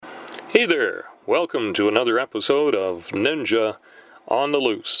Hey there, welcome to another episode of Ninja on the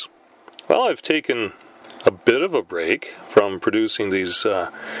Loose. Well, I've taken a bit of a break from producing these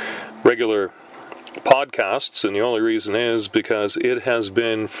regular podcasts, and the only reason is because it has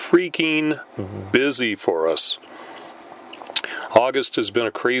been freaking busy for us. August has been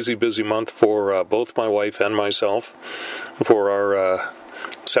a crazy busy month for both my wife and myself for our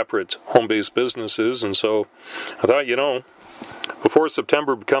separate home-based businesses, and so I thought, before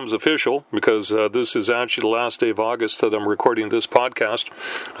September becomes official, because this is actually the last day of August that I'm recording this podcast,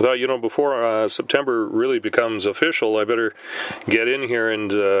 I thought, before September really becomes official, I better get in here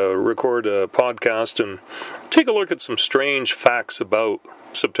and record a podcast and take a look at some strange facts about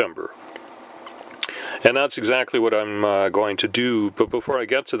September. And that's exactly what I'm going to do. But before I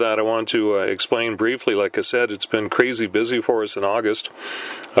get to that, I want to explain briefly. Like I said, it's been crazy busy for us in August.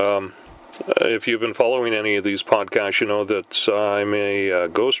 If you've been following any of these podcasts, you know that I'm a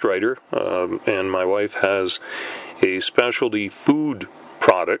ghostwriter, and my wife has a specialty food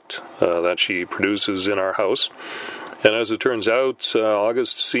product that she produces in our house. And as it turns out,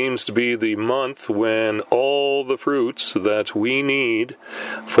 August seems to be the month when all the fruits that we need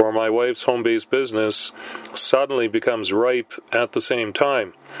for my wife's home-based business suddenly becomes ripe at the same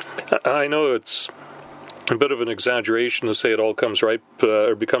time. I know it's a bit of an exaggeration to say it all comes ripe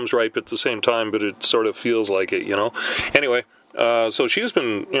or becomes ripe at the same time, but it sort of feels like it, Anyway, so she's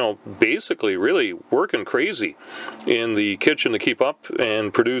been, basically really working crazy in the kitchen to keep up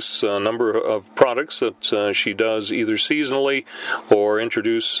and produce a number of products that she does either seasonally or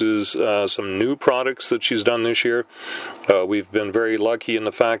introduces some new products that she's done this year. We've been very lucky in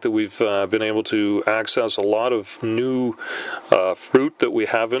the fact that we've been able to access a lot of new fruit that we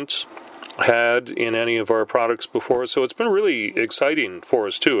haven't had in any of our products before, so it's been really exciting for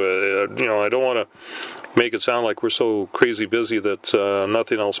us too. I don't want to make it sound like we're so crazy busy that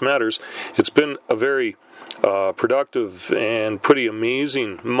nothing else matters. It's been a very productive and pretty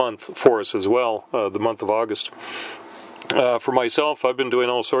amazing month for us as well, the month of August. For myself, I've been doing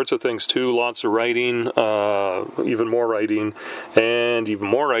all sorts of things too, lots of writing, even more writing,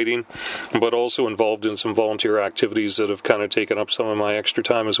 but also involved in some volunteer activities that have kind of taken up some of my extra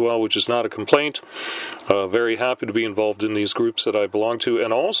time as well, which is not a complaint. Very happy to be involved in these groups that I belong to,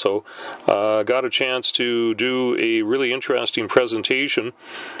 and also got a chance to do a really interesting presentation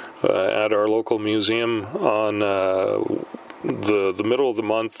at our local museum on the middle of the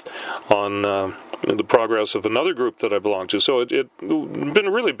month on the progress of another group that I belong to. So it's been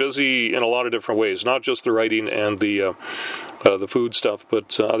really busy in a lot of different ways, not just the writing and the food stuff,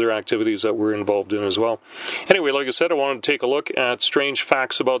 but other activities that we're involved in as well. Anyway, like I said, I wanted to take a look at strange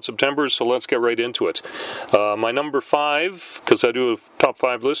facts about September, so let's get right into it. My number 5, because I do a top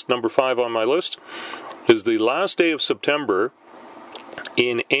 5 list, number 5 on my list, is the last day of September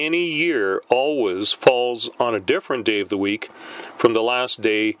in any year always falls on a different day of the week from the last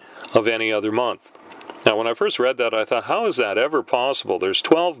day of any other month. Now, when I first read that, I thought, how is that ever possible? There's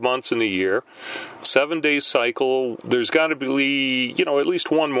 12 months in a year, 7-day cycle. There's got to be, at least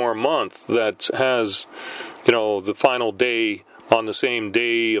one more month that has, the final day on the same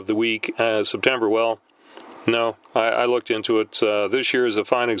day of the week as September. Well, no, I looked into it. This year is a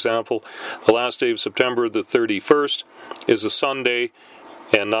fine example. The last day of September, the 31st, is a Sunday,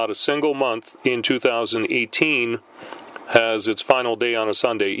 and not a single month in 2018 has its final day on a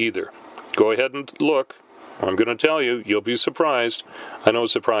Sunday either. Go ahead and look. I'm going to tell you, you'll be surprised. I know it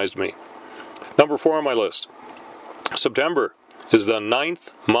surprised me. Number 4 on my list. September is the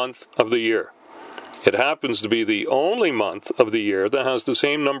 9th month of the year. It happens to be the only month of the year that has the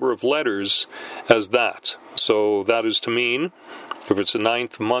same number of letters as that. So that is to mean, if it's the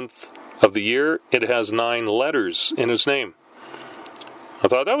 9th month of the year, it has 9 letters in its name. I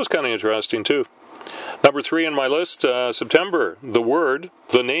thought that was kind of interesting too. Number 3 on my list, September.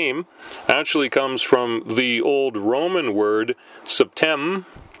 The name, actually comes from the old Roman word septem,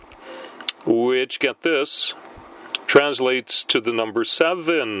 which, get this, translates to the number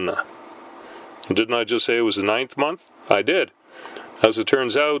 7. Didn't I just say it was the 9th month? I did. As it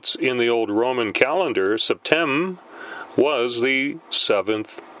turns out, in the old Roman calendar, Septem was the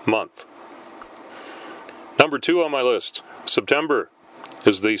 7th month. Number 2 on my list, September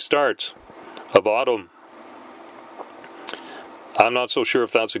is the start of autumn. I'm not so sure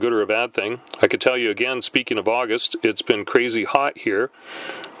if that's a good or a bad thing. I could tell you again, speaking of August, it's been crazy hot here.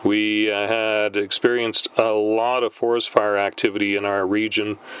 We had experienced a lot of forest fire activity in our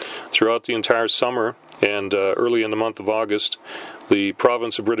region throughout the entire summer, And early in the month of August, the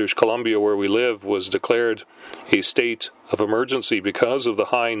province of British Columbia, where we live, was declared a state of emergency because of the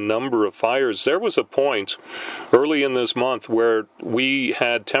high number of fires. There was a point early in this month where we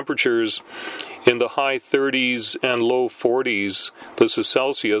had temperatures in the high 30s and low 40s, this is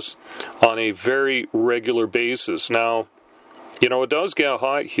Celsius, on a very regular basis. Now, it does get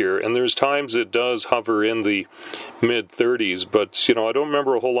hot here, and there's times it does hover in the mid-30s, but, I don't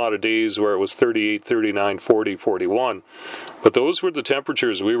remember a whole lot of days where it was 38, 39, 40, 41. But those were the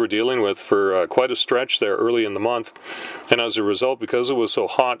temperatures we were dealing with for quite a stretch there early in the month. And as a result, because it was so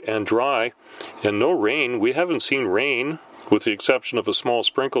hot and dry and no rain, we haven't seen rain, with the exception of a small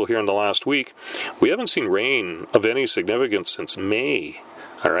sprinkle here in the last week. We haven't seen rain of any significance since May.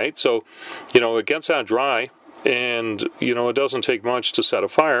 All right, so, it gets that dry. And, it doesn't take much to set a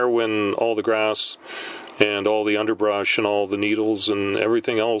fire when all the grass and all the underbrush and all the needles and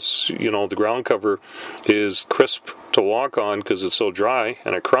everything else, the ground cover is crisp to walk on because it's so dry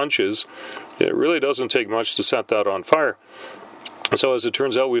and it crunches. It really doesn't take much to set that on fire. So as it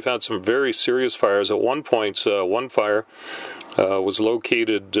turns out, we've had some very serious fires. At one point, one fire was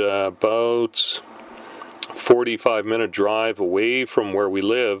located about 45-minute drive away from where we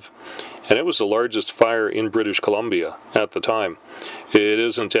live. And it was the largest fire in British Columbia at the time. It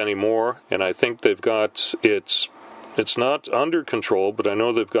isn't anymore, and I think they've got it's not under control, but I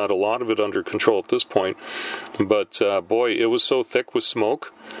know they've got a lot of it under control at this point. But boy, it was so thick with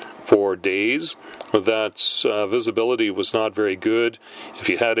smoke for days that visibility was not very good. If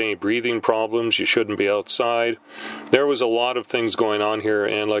you had any breathing problems, you shouldn't be outside. There was a lot of things going on here,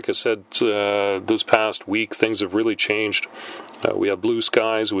 and like I said, this past week, things have really changed. We have blue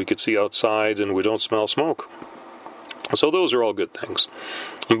skies, we could see outside, and we don't smell smoke. So those are all good things.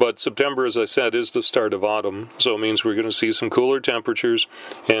 But September, as I said, is the start of autumn, so it means we're going to see some cooler temperatures,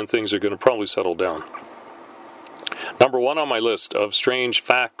 and things are going to probably settle down. Number one on my list of strange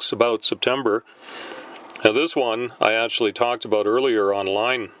facts about September. Now this one I actually talked about earlier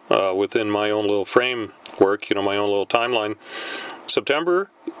online within my own little framework, my own little timeline.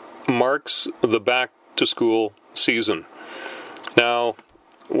 September marks the back-to-school season. Now,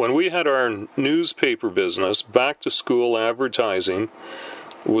 when we had our newspaper business, back-to-school advertising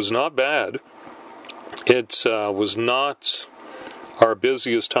was not bad. It was not our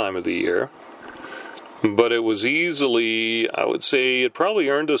busiest time of the year, but it was easily, I would say, it probably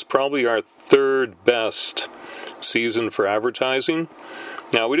earned us our third best season for advertising.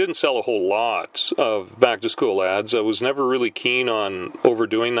 Now, we didn't sell a whole lot of back-to-school ads. I was never really keen on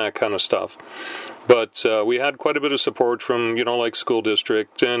overdoing that kind of stuff. But we had quite a bit of support from, like school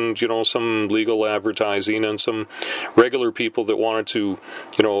district and, some legal advertising and some regular people that wanted to,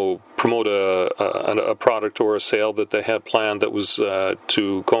 promote a product or a sale that they had planned that was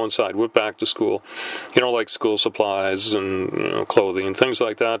to coincide with back to school, like school supplies and clothing and things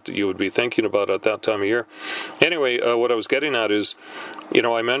like that you would be thinking about at that time of year. Anyway, what I was getting at is,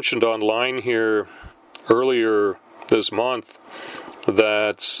 I mentioned online here earlier this month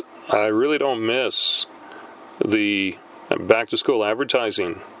that I really don't miss the back-to-school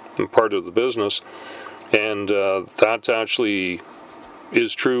advertising part of the business, and that actually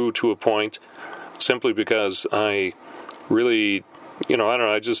is true to a point, simply because I really,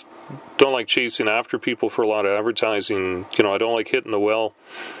 I just don't like chasing after people for a lot of advertising. I don't like hitting the well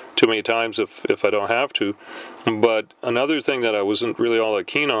too many times if I don't have to. But another thing that I wasn't really all that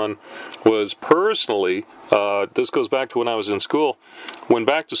keen on was personally, this goes back to when I was in school. When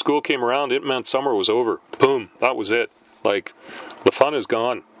back to school came around, it meant summer was over. Boom, that was it. Like, the fun is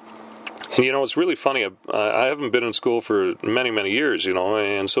gone. And it's really funny. I haven't been in school for many, many years,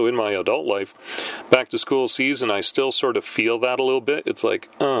 and so in my adult life, back to school season, I still sort of feel that a little bit. It's like,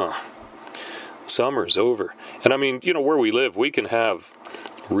 summer's over. And I mean, where we live, we can have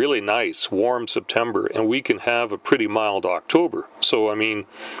really nice, warm September, and we can have a pretty mild October. So, I mean,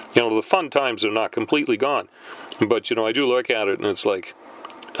 the fun times are not completely gone. But, I do look at it, and it's like,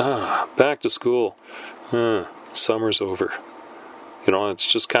 back to school. Summer's over. It's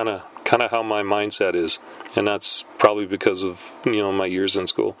just kind of how my mindset is. And that's probably because of, my years in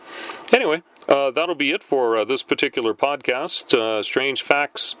school. Anyway, that'll be it for this particular podcast, Strange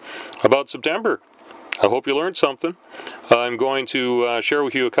Facts about September. I hope you learned something. I'm going to share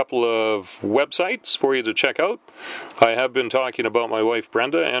with you a couple of websites for you to check out. I have been talking about my wife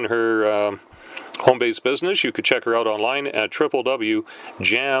Brenda and her home-based business. You could check her out online at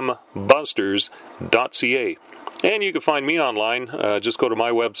www.jambusters.ca. And you can find me online. Just go to my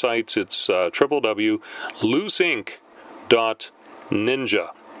website. It's www.looseinc.ninja.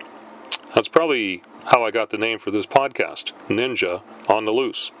 That's probably how I got the name for this podcast, Ninja on the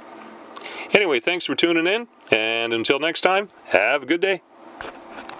Loose. Anyway, thanks for tuning in, and until next time, have a good day.